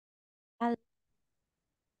Hel-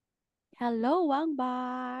 Hello, Wang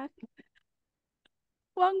Bak.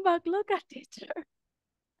 Wang Bak, look at teacher.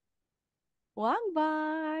 Wang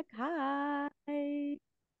Bak, hi.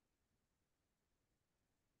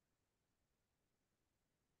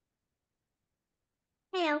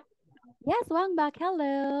 Hello. Yes, Wang Bak,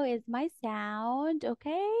 hello. Is my sound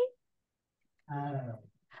okay?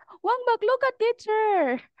 Wang Bak, look at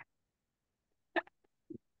teacher.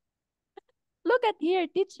 Look at here,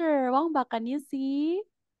 teacher. Wang Bak, can you see?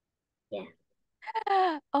 Yeah.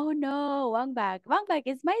 Oh no, Wang Bak. Wang Bak,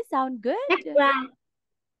 is my sound good? Background.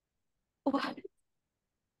 What?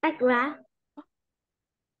 Background.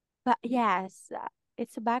 But yes,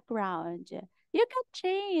 it's a background. You can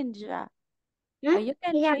change. Hmm? You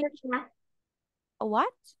can Yeah, change background.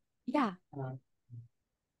 what? Yeah,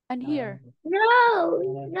 and here.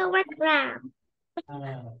 No, no background.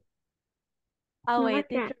 Oh No wait,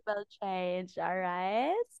 background. teacher will change. All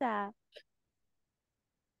right.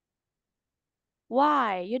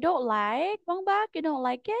 Why? You don't like Wang Bak? You don't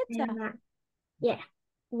like it? Yeah.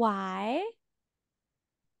 Why?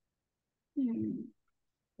 Hmm.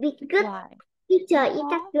 Because Why? teacher is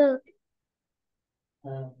that Because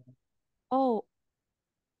girl. oh,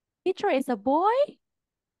 teacher is a boy?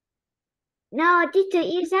 No, teacher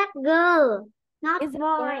is that girl, not Is a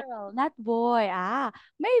boy. girl, not boy. Ah,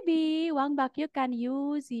 maybe Wang Bak, you can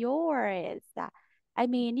use yours. I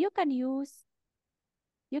mean, you can use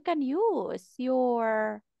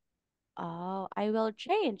your. Oh, I will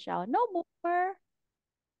change. Oh, no more.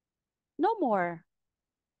 No more.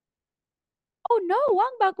 Oh no,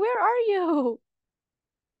 Wang Bak, where are you?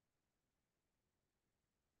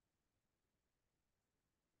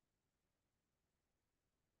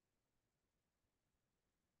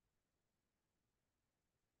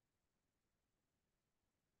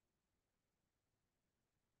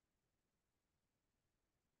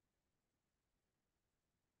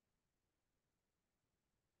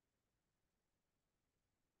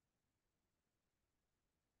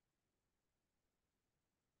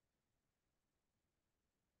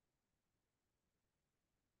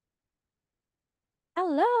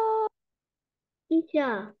 Hello.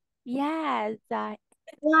 Teacher. Yes,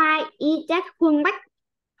 Why is that Hoàng Bách?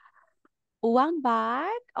 Wang Bak.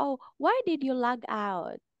 Oh, why did you log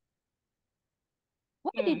out?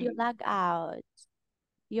 Why did you And log out?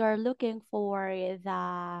 You're looking for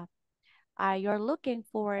the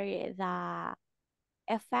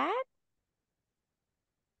effect?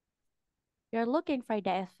 You're looking for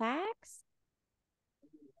the effects?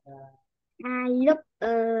 I look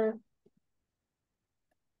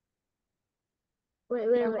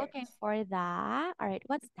You're wait. looking for that. All right,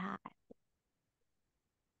 what's that?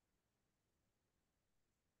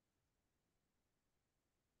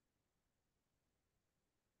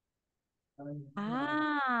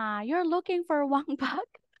 Ah, you're looking for Wang Bak?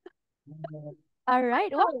 All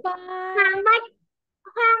right, Wang No, Bak. Hoàng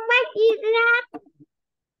Bách is that.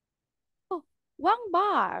 Oh, Wang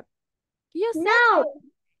Bak. You said that. No,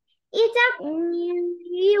 is that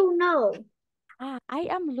you know.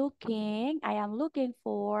 I am looking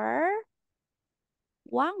for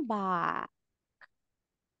Wang Bak.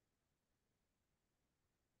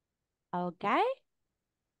 Okay.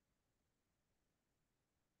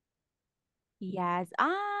 Yes.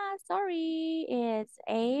 Sorry. It's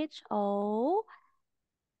H-O.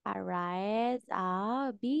 All right.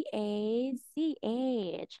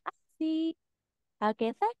 B-A-C-H. I see.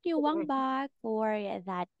 Okay. Thank you, Wang Bak, for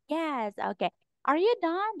that. Yes. Okay. Are you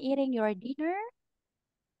done eating your dinner?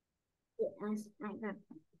 Yes, I got.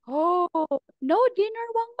 Oh, no dinner,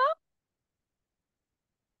 Wang Bak?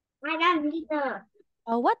 I got dinner.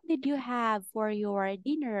 What did you have for your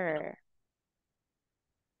dinner?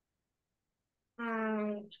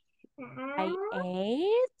 I I I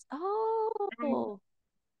ate. Oh,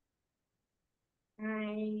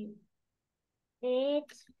 I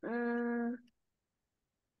ate uh,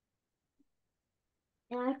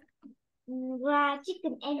 fried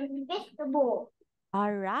chicken and vegetable.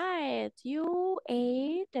 all right. You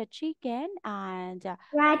ate the chicken and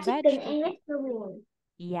Fried chicken and vegetable. vegetable.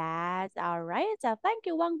 Yes, all right. So thank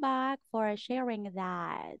you, Wang Bak, for sharing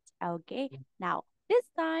that. Okay, now this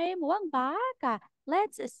time, Wang Bak,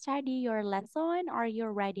 let's study your lesson. Are you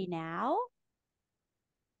ready now?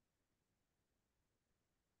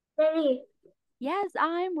 Ready? Yes,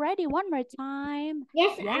 I'm ready. One more time.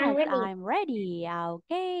 Yes, I'm Yes, ready. I'm ready.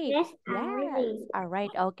 Okay. Yes, I'm Yes. ready. All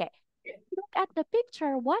right. Okay. Look at the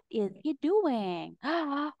picture. What is he doing?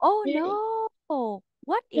 Oh He no.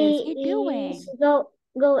 What is he he is doing?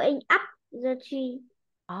 going up the tree.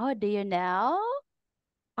 Oh, do you know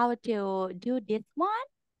how to do this one?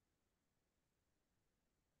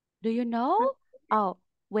 Do you know? Oh,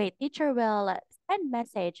 wait, teacher will send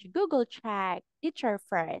message. Google check teacher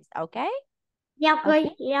first, okay? Gieo Okay?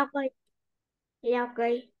 cây, gieo cây, gieo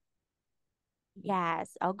cây,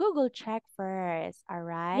 Yes, Google check first, all gieo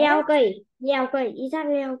right? cây, gieo cây, Isaac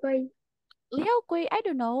leo cây, Leo Kui, I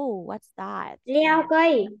don't know what's that. leo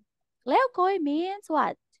cây, Leo Kui means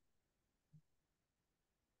what?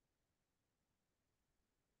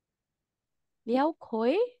 Leo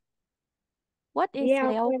Kui? What is leo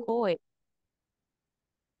Leo cây, Kui?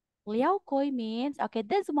 Leo Kui means, okay,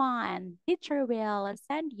 this one. Teacher will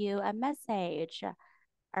send you a message.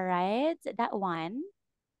 All right, that one.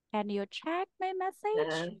 Can you check my uh,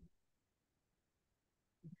 message?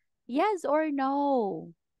 Yes or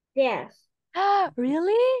no? yes,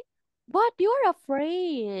 Really? But you're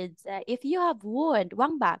afraid. If you have wound,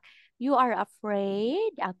 Wang Bak, you are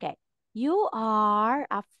afraid. Okay. You are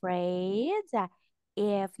afraid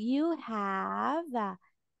if you have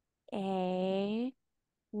a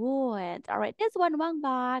wound. All right. This one, Wang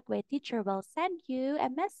Bak, where teacher will send you a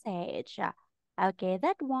message. Okay,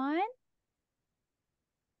 that one.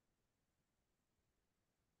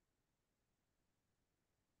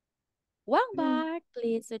 Wang mm, Bak,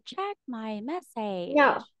 please check my no, message.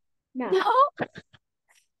 no, No.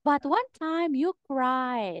 But one time you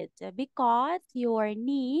cried because your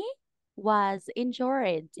knee was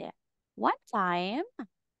injured. One time,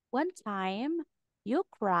 one time you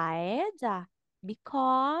cried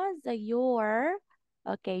because your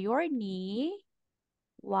knee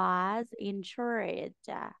was injured.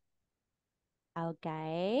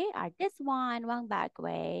 Okay, this one, one back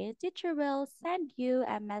way, teacher will send you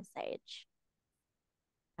a message.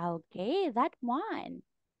 Okay, that one.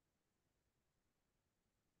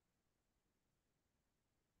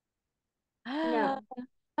 no,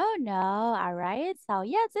 Oh no, all right. So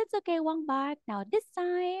yes, it's okay, one back. Now this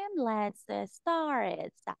time, let's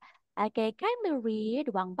start. Okay, kindly read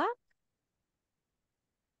one back.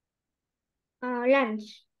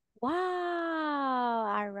 lunch, Wow,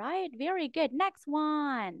 all right, very good. Next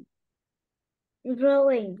one.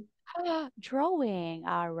 drawing, Drawing,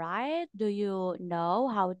 all right. Do you know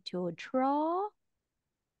how to draw?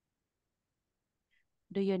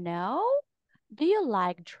 Do you know? Do you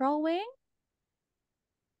like drawing?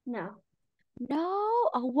 no, No,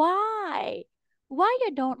 why? Why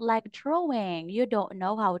you don't like drawing? You don't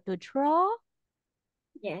know how to draw?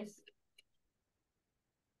 yes,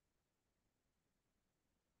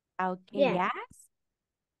 Okay, yes,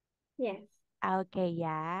 yes. yes, Okay,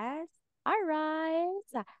 yes. All right.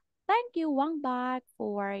 Thank you, Wang Bak,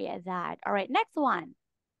 for that. All right, next one.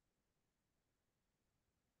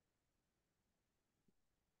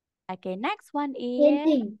 Okay, next one is,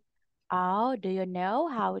 painting, oh, do you know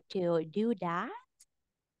how to do that?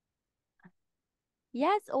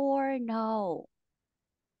 Yes or no?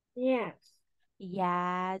 yes,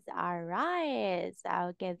 Yes, all right.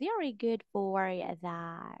 Okay, very good for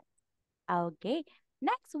that. Okay,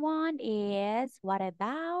 next one is, what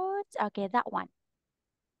about, okay, that one.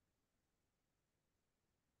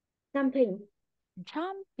 jumping,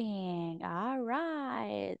 Jumping. All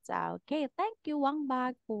right. Okay. Thank you, Wang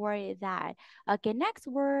Bak, for that. Okay. Next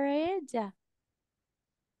word.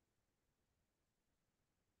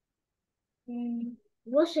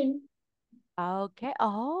 washing, Okay.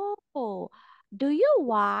 Oh, do you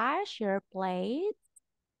wash your plate?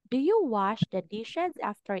 Do you wash the dishes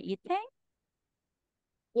after eating?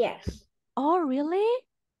 yes, Oh, really?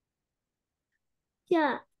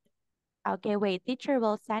 teacher, Okay. Wait. Teacher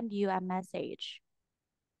will send you a message.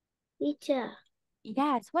 teacher,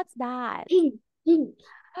 Yes. What's that? pink, pink,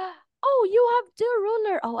 Oh, you have two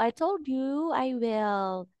ruler. Oh, I told you I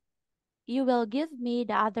will. You will give me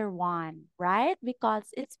the other one, right? Because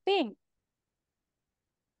it's pink.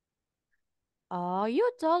 Oh, you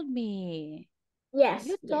told me. yes,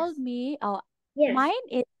 You told yes, me. Oh, yes, mine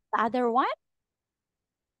is the other one.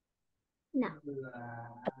 no,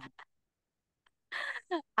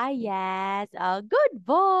 Ah, yes. Oh, good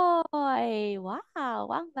boy. Wow,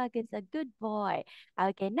 Wang Bak is a good boy.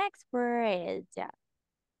 Okay, next word.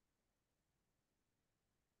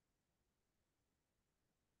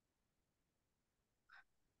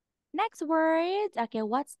 Next word. Okay,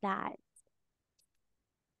 what's that?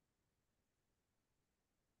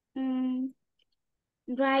 mm,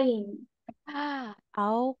 drying, Ah,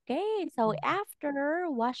 okay. So after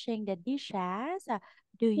washing the dishes,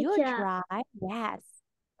 do you teacher, dry? Yes.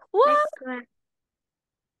 extra,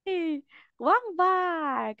 Why? Wang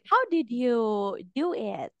Bak. How did you do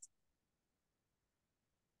it?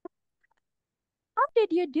 How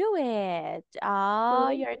did you do it? Oh,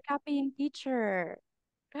 food, you're copying teacher.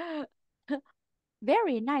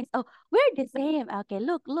 Very nice. Oh, we're the same. Okay,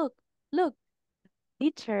 look, look, look.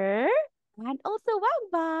 Teacher and also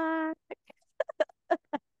Wamba.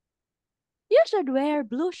 You should wear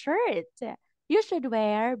blue shirt. You should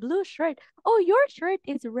wear blue shirt. Oh, your shirt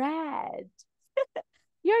is red.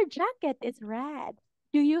 Your jacket is red.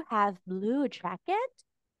 Do you have blue jacket?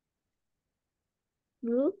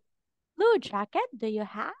 Blue? Blue jacket, do you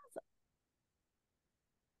have?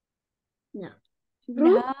 No.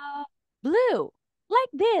 Blue? No. Blue. Like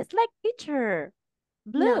this, like teacher.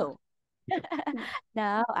 No. Blue. No.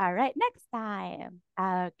 No. All right. Next time.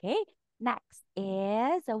 Okay. Next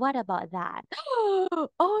is what about that?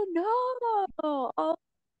 Oh no. Oh,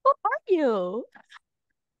 who are you?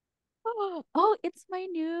 Oh, it's my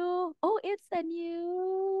new. Oh, it's a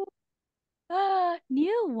new.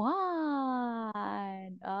 New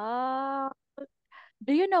one. Oh,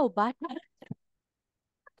 do you know Bach?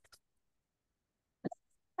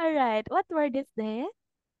 All right. What word is this?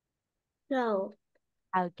 So,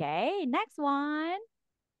 Okay. Next one.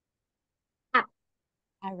 up,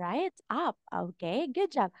 All right. Up. Okay.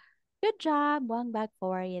 Good job. Good job. One back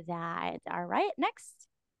for that. All right. Next.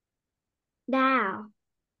 down,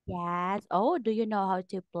 Yes. Oh, do you know how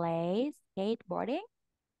to play skateboarding?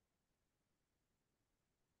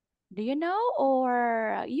 Do you know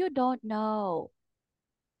or you don't know?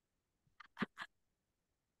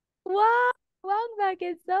 Wow, Wangbak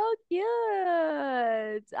is so cute.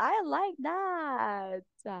 I like that.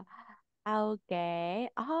 Okay.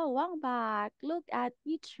 Oh, Wangbak, look at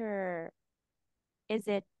teacher. Is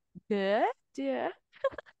it good? Yeah.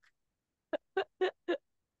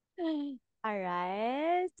 All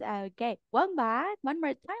right. Okay. Wangbak, one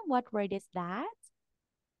more time. What word is that?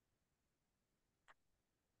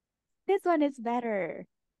 This one is better.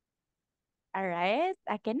 All right.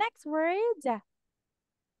 Okay, next word.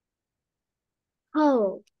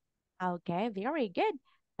 hold, Okay, very good.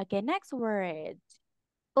 Okay, next word.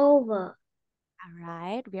 over, All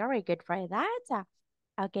right, very good for that.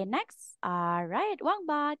 Okay, next. All right,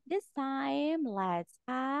 Wangbak, this time let's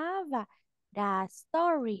have the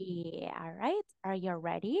story. All right, are you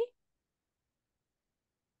ready?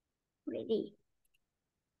 ready.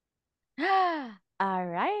 All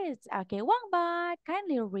right, okay, Wangbak,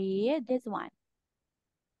 kindly read this one.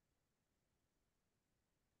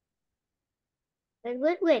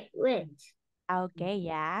 Wait. Okay,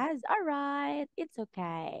 yes, all right, it's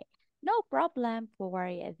okay. No problem for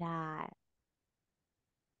that.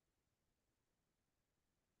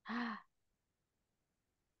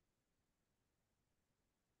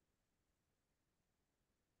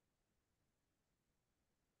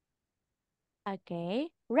 Okay,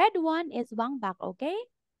 red one is Wangbak, okay?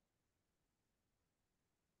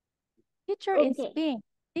 Teacher is Okay. pink.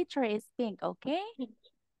 Teacher is pink, okay?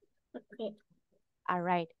 Okay. All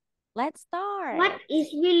right, let's What start.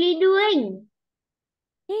 is Willie doing?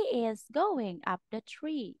 He is going up the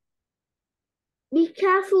tree. Be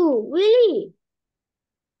careful, Willie.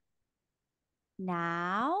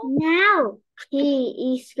 Now, Now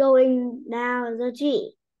he is going down the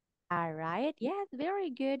tree. all right. Yes, very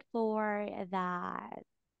good for that.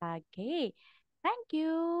 Okay, thank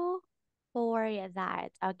you for that.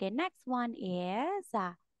 Okay, next one is,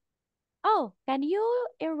 oh, can you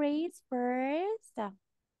erase first?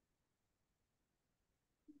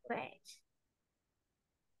 Wait.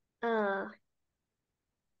 Uh,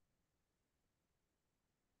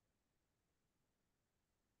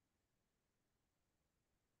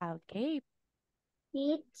 Okay,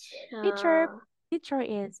 teacher, teacher, teacher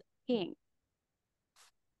is pink.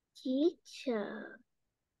 teacher.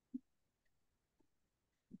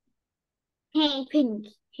 Hey, pink.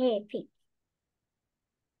 Hey, pink.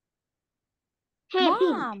 Hey, pink.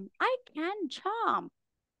 Mom, I can jump.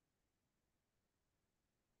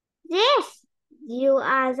 Yes, you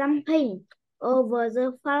are jumping over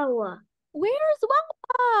the flower. Where's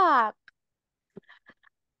Wamba?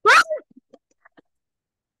 What?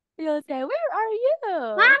 You'll say, where are you?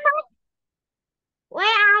 Mama, where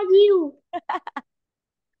are you?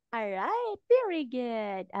 All right, very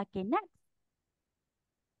good. Okay, next.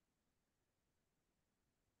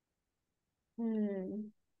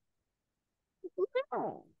 Hmm.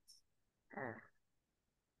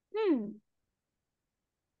 Hmm.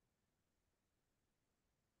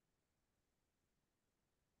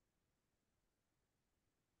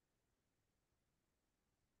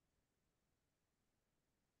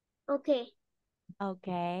 Okay.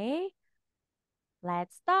 Okay,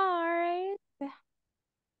 let's start.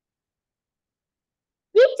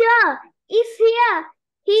 Teacher is here.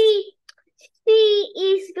 He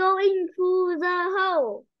is going through the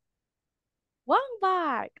hole.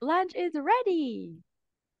 Wangbark, lunch is ready.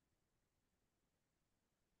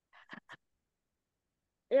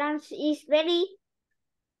 lunch is ready.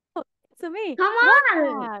 To me, Come one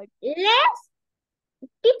on, back. let's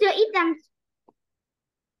teacher eat lunch.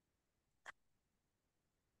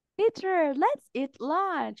 Teacher, let's eat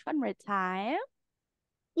lunch. One more time.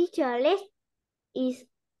 Teacher, let's eat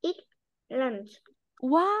lunch.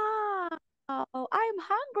 Wow, I'm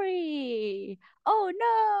hungry. Oh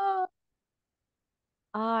no.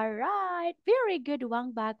 All right, very good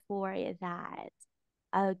Wang Bak for that.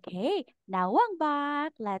 Okay, now Wang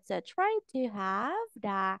Bak, let's try to have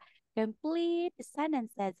the complete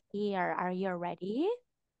sentences here. Are you ready?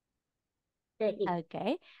 Ready.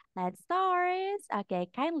 Okay, let's start. Okay,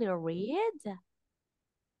 kindly read.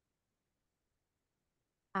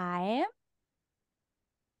 I'm.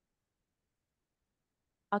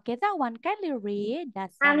 Okay, that one, kindly read the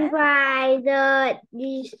I'm sentence. by the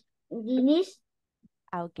niche.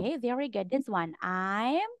 Okay, very good. This one,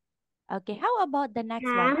 I'm. Okay, how about the next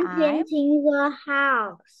one? I'm I'm. painting the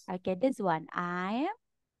house. Okay, this one, I'm.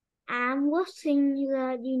 I'm washing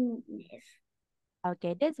the dishes.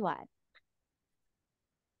 Okay, this one.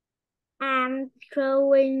 I'm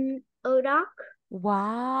throwing a dog.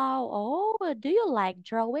 Wow. Oh, do you like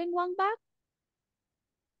drawing, Wang Bak?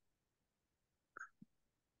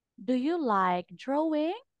 Do you like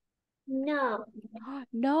drawing? No,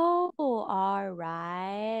 No. All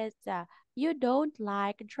right. You don't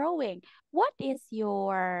like drawing. What is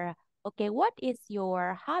your what is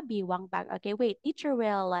your hobby, Wang Bak? Okay, wait, teacher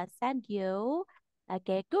will send you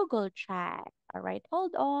Google chat. All right,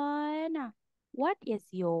 hold on. What is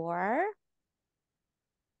your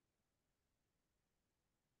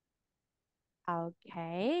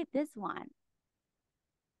this one?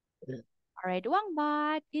 All right, Wang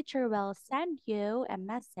Bak, teacher will send you a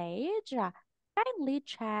message. Kindly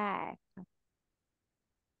check.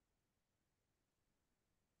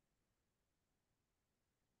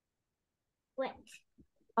 wait.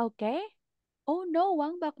 Okay. Oh no,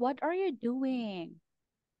 Wang Bak, what are you doing?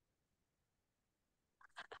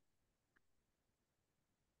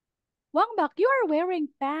 Wang Bak, you are wearing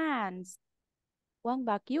pants. Wang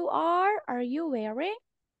Bak, are you wearing?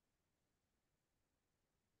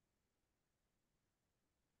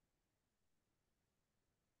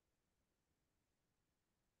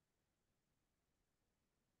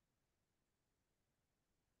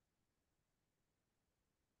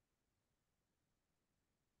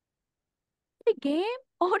 The game?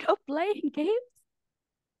 Oh, no, playing games?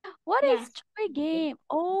 What is Yes. toy game?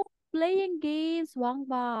 Oh, playing games, Wang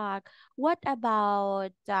Bak. What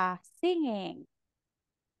about singing?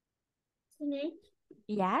 Singing.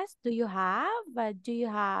 Yes, do you have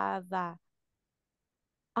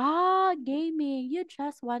gaming. You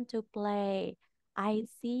just want to play. I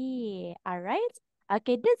see. All right.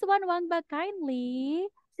 Okay, this one, Wang Bak, kindly.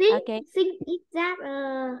 Sing, Okay. sing it that.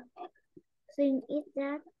 Sing it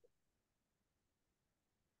that.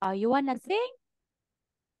 Oh, you wanna sing?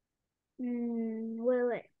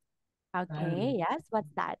 Wait. Okay, yes. What's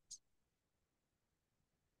that?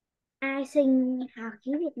 Ai sinh hào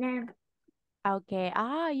khí Việt Nam? Okay.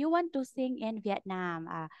 You want to sing in Vietnam.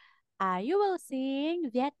 You will sing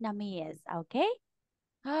Vietnamese. Okay.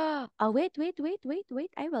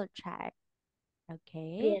 Wait. I will check.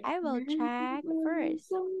 Okay, Việt I will Nam check ơi first.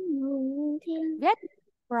 sông hùng thiên, Viet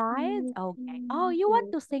Pride. một Okay. Oh, you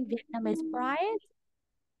want to sing Vietnamese Pride?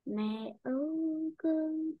 mẹ âu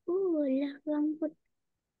cơ của lạc long quân.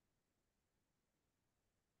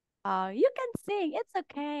 You can sing. It's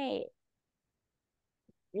okay.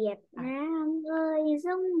 Việt Uh, Nam ơi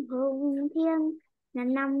sông hùng thiên,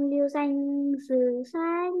 ngàn năm liêu danh sử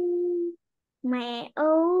sách. Mẹ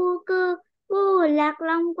âu cơ của lạc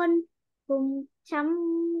long quân, cùng trăm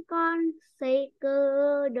con xây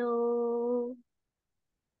cơ đồ.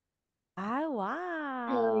 Thời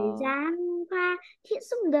wow. gian qua thiện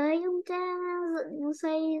sống đời ông cha, dựng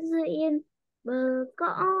xây dự yên bờ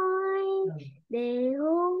cõi, để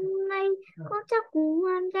hôm nay con cháu cùng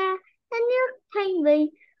hoan ca, đất nước thanh bình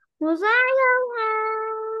một dải hương hoa.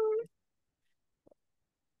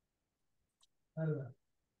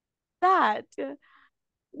 That. Ding,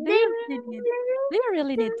 Do you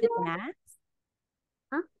really need to dance?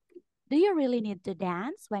 huh? Do you really need to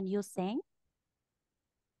dance when you sing?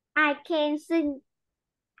 I can sing.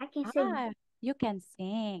 I can sing. Ah, you can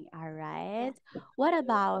sing. All right. What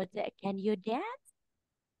about can you dance?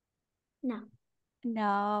 No,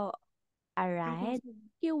 No. All I can right. sing.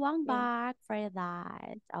 You want Dance. back for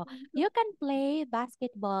that. Oh, you can play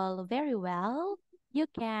basketball very well. You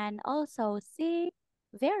can also sing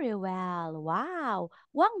very well. Wow.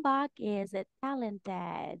 Wang Bak is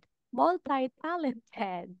talented,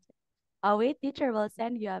 multi-talented. Oh, wait, teacher will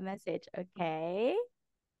send you a message. Okay.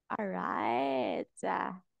 All right.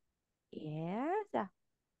 Yes.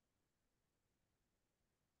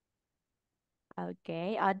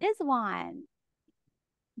 Okay. This one.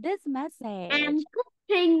 This I'm message.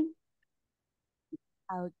 cooking.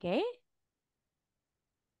 Okay.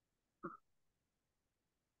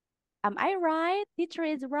 Am I right? Teacher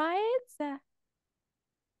is right. This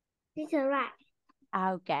is right.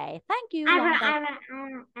 Okay. Thank you, I right, Wang Bak.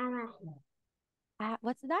 I right.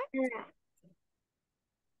 What's that? I right.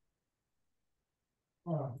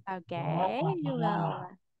 Okay. You will.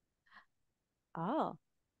 Oh.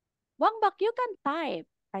 Wang Bak, you can type.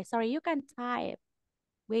 Sorry, you can type.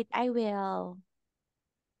 Wait, I will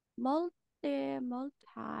multi.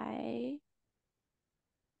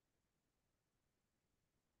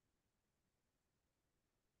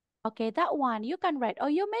 Okay, that one you can write. Oh,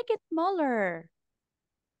 you make it smaller.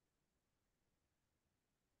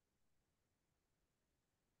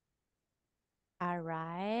 All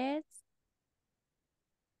right.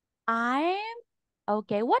 I'm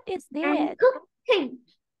okay. What is I'm this? cooking.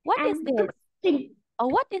 What is I'm this? cooking. Oh,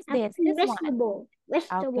 what is I'm this? cooking This one. vegetable.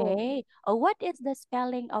 Vegetable. Okay. Oh, what is the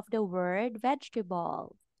spelling of the word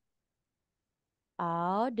vegetable?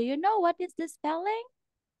 Oh, do you know what is the spelling?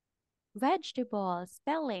 Vegetable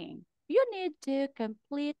spelling. You need to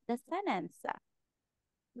complete the sentence.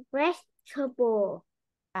 Vegetable.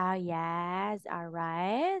 Oh, yes. All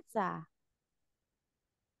right.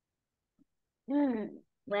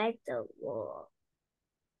 Vegetable.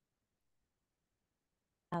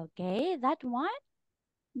 Okay, that one.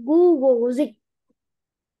 Google dịch.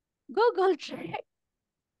 Google check.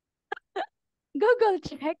 Google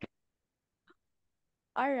check.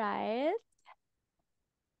 All right.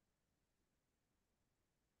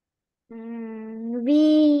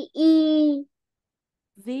 V-E.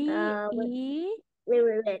 Wait, V-E.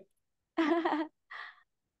 wait.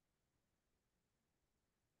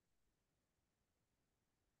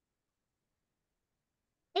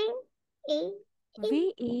 Ing, ing, ing.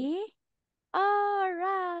 V-E. All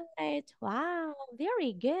right. Wow,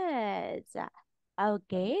 very good.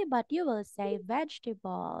 Okay, but you will say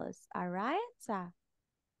vegetables. All right.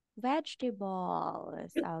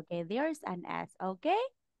 Vegetables. Okay, there's an S. Okay.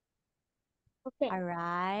 Okay. All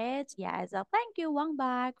right. Yeah. So thank you, Wang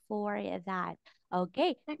Bak, for that.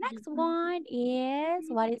 Okay. Next one is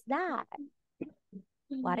what is that?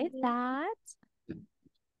 What is that?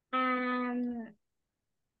 Um,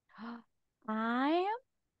 I'm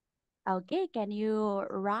okay. Can you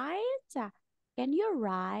write? Can you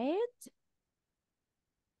write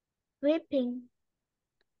sweeping.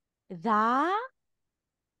 the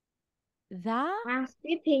the I'm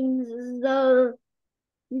sweeping the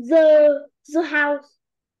house.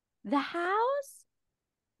 the house?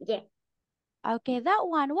 Yeah, Okay, that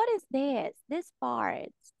one. What is this? This part.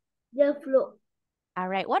 the floor. All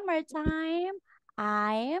right. One more time.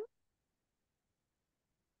 I'm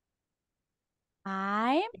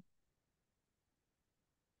I'm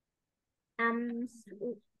I'm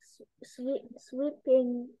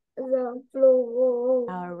sweeping the floor.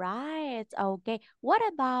 all right. Okay. What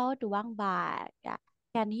about Wang Bak?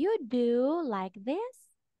 Can you do like this?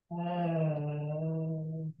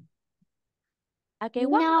 Okay,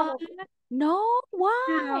 Wang No, Bak. No, why?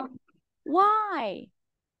 no. Why?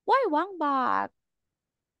 Why Wang Bak?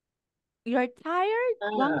 You're tired?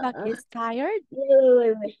 Wang Bak Uh, is tired?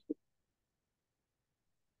 wait.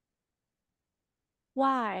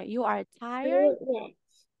 Why? You are tired? Yeah.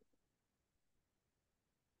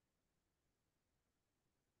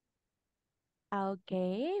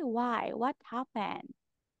 Okay, why? What happened?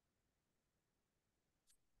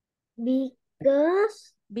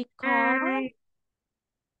 Because Because I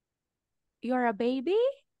you're a baby?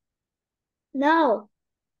 no.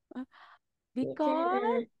 Uh,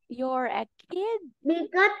 Because you're a kid?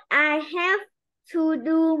 Because I have to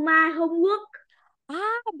do my homework.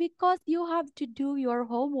 Because you have to do your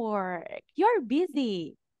homework. You're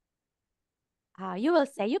busy.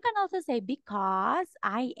 You can also say because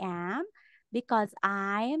I'm Because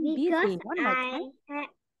busy. One more time.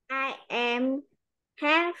 I am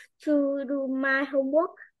have to do my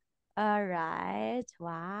homework. All right.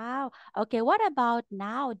 Wow. Okay, what about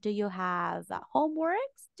now? Do you have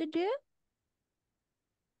homeworks to do?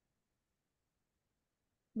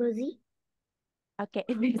 Busy. Okay.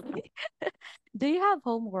 Do you have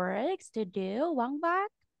homeworks to do, Wang Bak?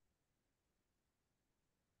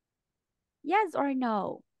 Yes or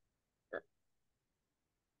no?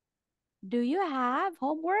 Do you have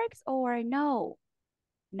homeworks or no?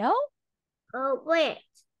 No? Oh wait.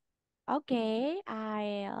 Okay, I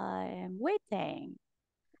am waiting.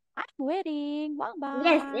 I'm waiting. Wang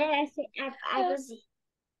Yes, Bak. yes, I busy.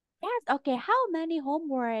 Yes, okay. How many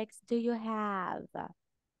homeworks do you have? 5.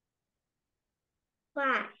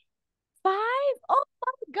 5? Oh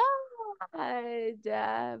my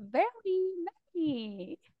God. Very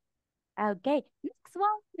many. Okay, next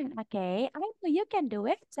one. Okay, I know you can do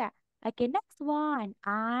it. Okay, next one.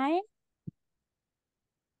 I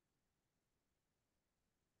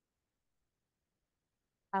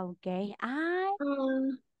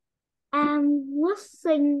I'm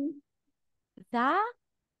washing the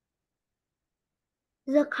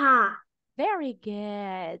the car. very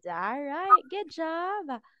good. All right, good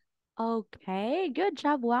job. Okay, good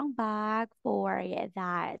job, Wang Bak, for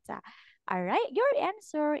that. All right, your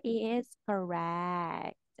answer is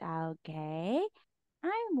correct. Okay,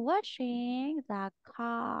 I'm washing the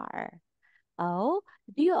car. Oh,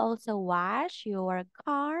 do you also wash your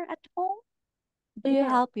car at home? Do you No,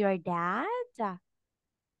 help your dad?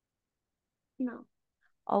 no,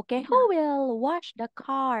 Okay, no. who will wash the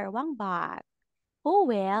car, Wang Bak? Who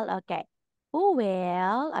will? Okay, who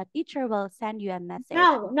will? A teacher will send you a message.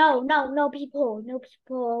 No, no, no, no people, no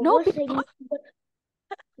people No people? washing.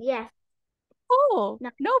 Yes, Oh, no,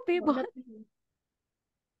 no no, people. no people.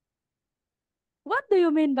 What do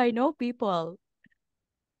you mean by no people?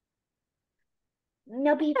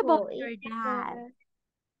 No What about people. your dad?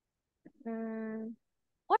 Um,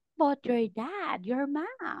 What about your dad? Your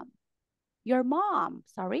mom? Your mom,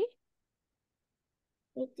 sorry.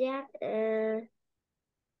 is that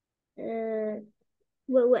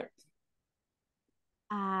wait.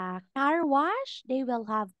 Car wash. They will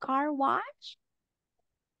have car wash.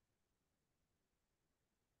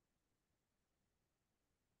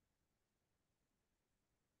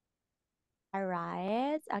 All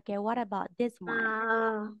right. Okay, what about this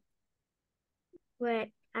one?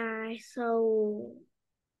 Wait. So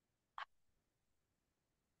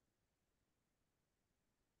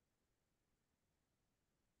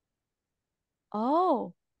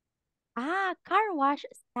Oh, car wash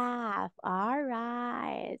staff. All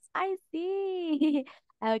right. I see.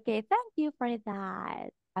 Okay, thank you for that.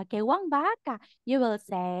 Okay, Wang Baka, you will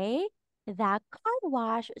say the car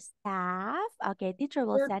wash staff. Okay, teacher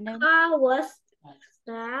will the send them. car was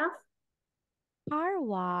staff. Car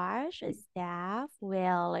wash staff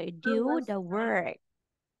will Car do was the staff. work.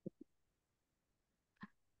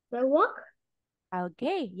 The work.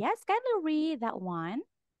 Okay, yes, can you read that one?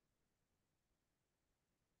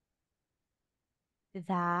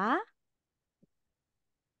 The,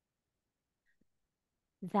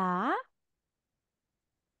 the,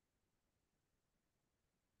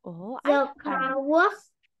 oh, I, The car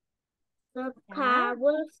was the yeah, car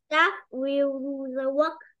was staff will do the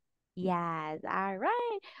work. yes, all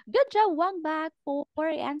right. Good job, Wang Bak, for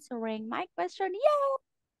answering my question. Yay!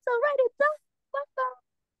 So already done, Wang Bak.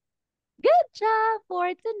 Good job for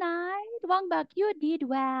tonight, Wang Bak. You did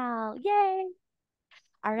well. Yay!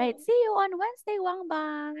 All right, see you on Wednesday, Wang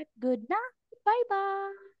Bak. Good night. Bye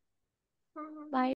bye.